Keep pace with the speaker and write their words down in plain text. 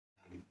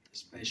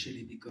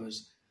especially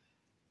because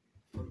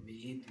for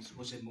me this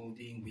was a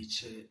movie in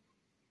which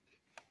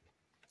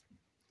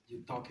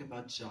you talk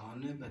about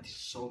John, but it's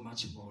so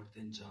much more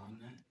than John,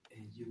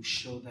 and you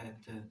show that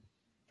in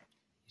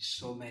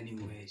so many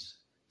ways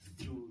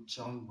through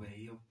John's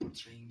way of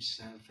portraying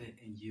himself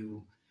and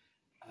you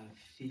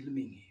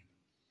filming him.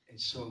 And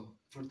so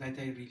for that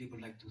I really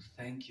would like to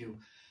thank you.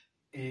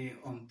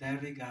 On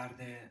that regard,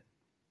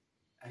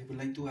 I would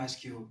like to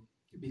ask you,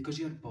 because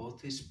you're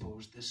both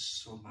exposed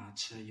so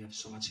much, you have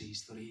so much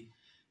history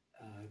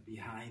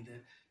behind,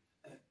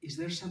 is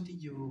there something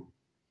you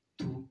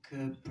took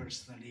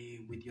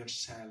personally with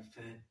yourself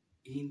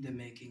in the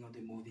making of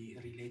the movie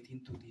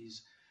relating to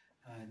this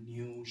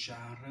new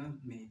genre,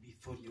 maybe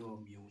for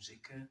your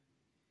music?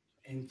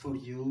 And for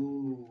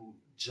you,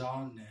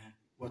 John,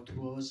 what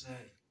was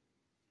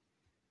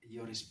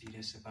your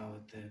experience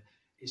about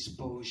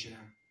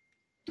exposure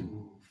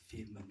to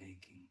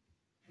filmmaking?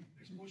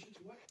 Exposure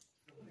to what?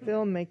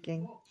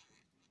 Filmmaking. Oh.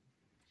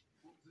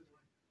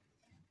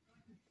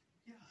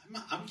 Yeah,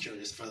 I'm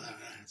curious for that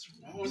answer.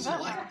 What was it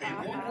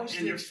like? What was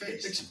in your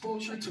face?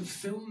 Exposure to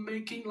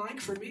filmmaking like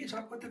for me? Is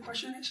that what the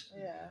question is?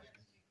 Yeah.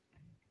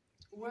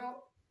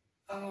 Well,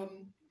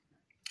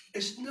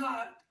 it's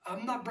not.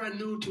 I'm not brand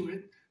new to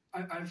it.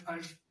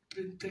 I've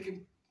been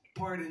taking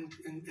part in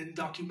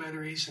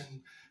documentaries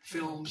and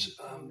films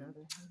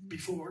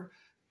before,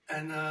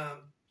 and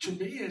to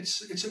me,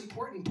 it's an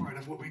important part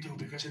of what we do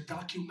because it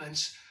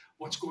documents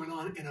what's going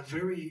on in a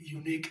very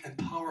unique and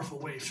powerful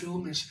way.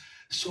 Film is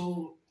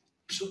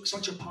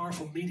such a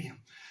powerful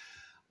medium,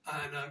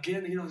 and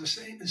again, you know, the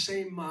same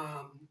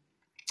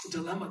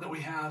dilemma that we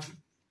have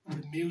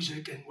with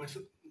music and with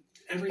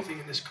everything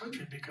in this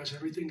country, because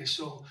everything is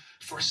so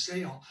for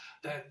sale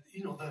that,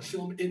 you know, the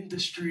film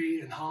industry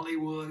and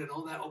Hollywood and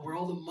all that, where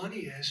all the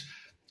money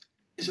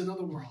is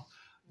another world.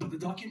 But the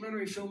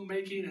documentary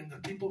filmmaking and the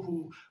people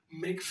who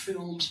make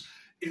films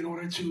in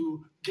order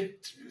to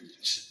get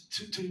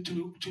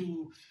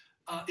to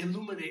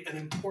illuminate an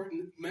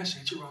important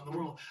message around the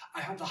world,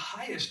 I have the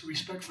highest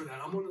respect for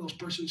that. I'm one of those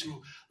persons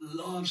who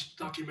loves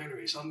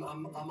documentaries. I'm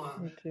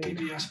a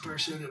PBS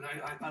person, and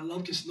I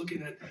love just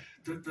looking at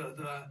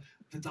the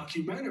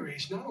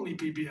documentaries, not only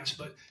PBS,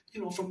 but,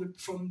 you know, from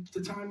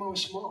the time I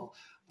was small.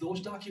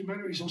 Those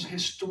documentaries, those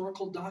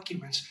historical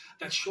documents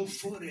that show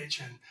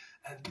footage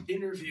and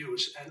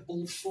interviews and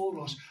old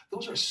photos,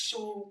 those are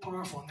so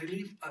powerful, and they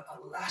leave a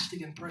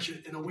lasting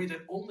impression in a way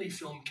that only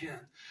film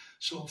can.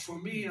 So for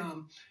me,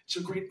 it's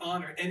a great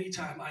honor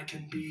anytime I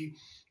can be,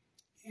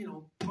 you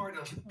know, part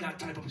of that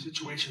type of a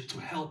situation to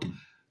help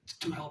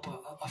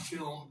a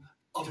film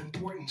of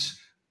importance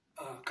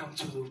come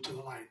to the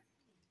light.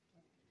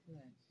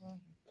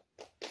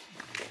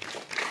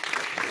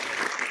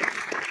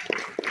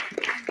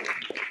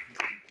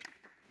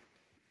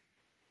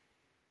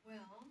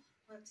 Well,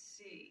 let's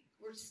see.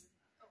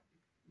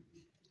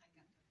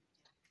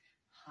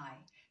 Hi.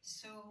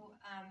 So,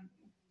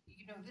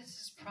 you know,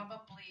 this is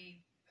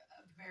probably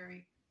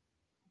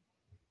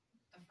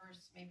the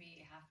first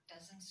maybe half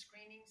dozen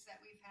screenings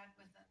that we've had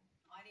with an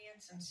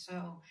audience, and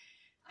so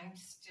I'm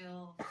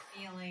still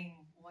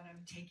feeling what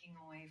I'm taking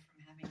away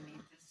from having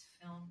made this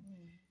film.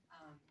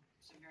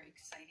 It's a very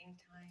exciting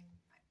time.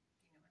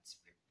 You know, it's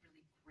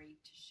really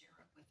great to share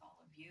it with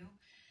all of you.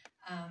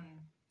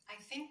 I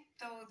think,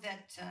 though,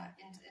 that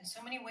in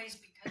so many ways,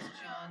 because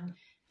John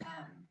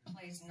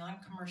plays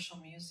non-commercial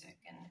music,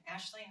 and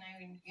Ashley and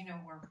I, you know,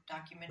 we're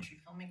documentary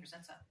filmmakers.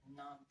 That's a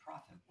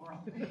non-profit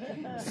world.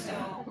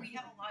 So we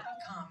have a lot in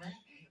common,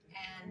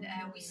 and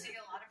we see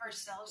a lot of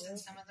ourselves in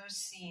some of those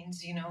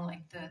scenes, you know,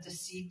 like the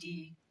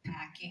CD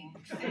packing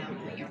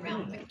family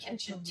around the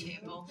kitchen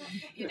table,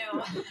 you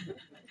know.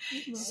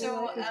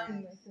 So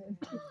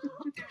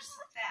there's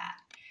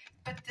that.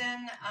 But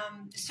then,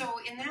 so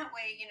in that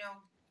way, you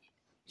know,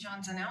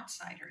 John's an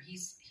outsider.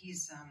 He's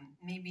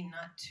maybe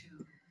not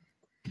to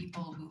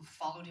people who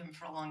followed him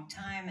for a long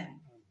time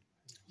and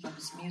love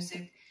his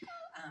music,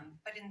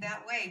 but in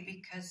that way,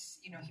 because,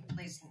 you know, he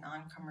plays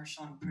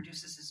non-commercial and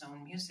produces his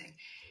own music,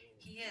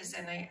 he is,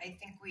 and I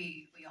think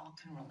we all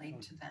can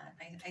relate to that.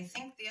 I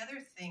think the other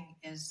thing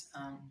is,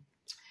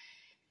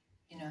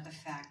 you know, the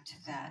fact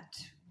that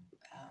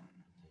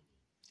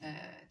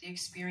the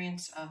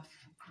experience of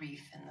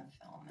grief in the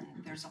film,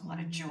 and there's a lot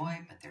of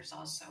joy, but there's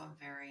also a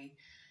very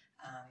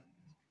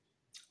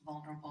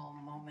vulnerable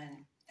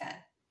moment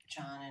that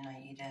John and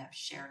Aida have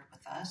shared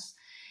with us.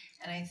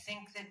 And I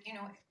think that, you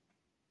know,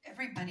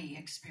 everybody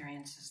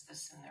experiences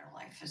this in their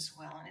life as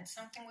well. And it's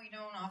something we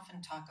don't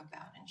often talk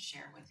about and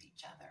share with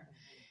each other.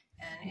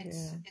 And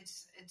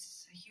it's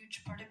a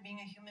huge part of being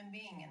a human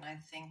being. And I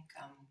think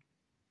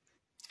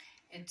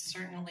it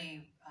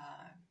certainly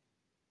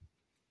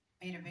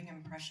made a big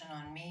impression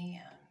on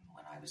me and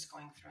what I was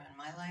going through in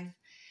my life.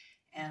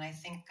 And I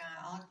think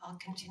I'll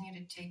continue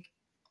to take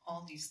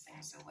all these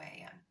things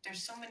away.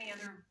 There's so many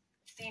other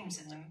themes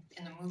in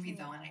the movie,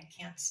 though, and I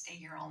can't stay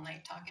here all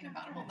night talking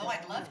about them, although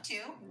I'd love to.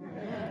 You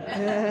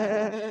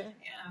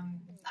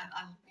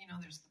know,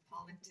 there's the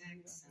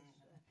politics,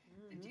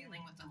 and the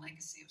dealing with the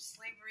legacy of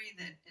slavery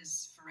that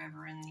is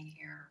forever in the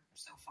air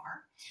so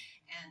far,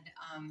 and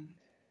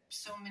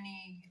so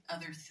many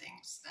other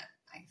things that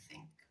I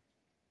think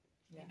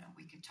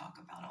we could talk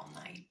about all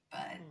night, but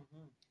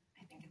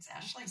I think it's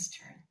Ashley's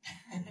turn.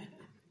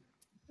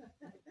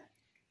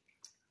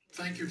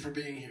 Thank you for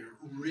being here.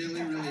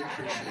 Really, really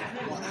appreciate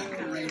it. What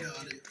a great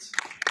audience.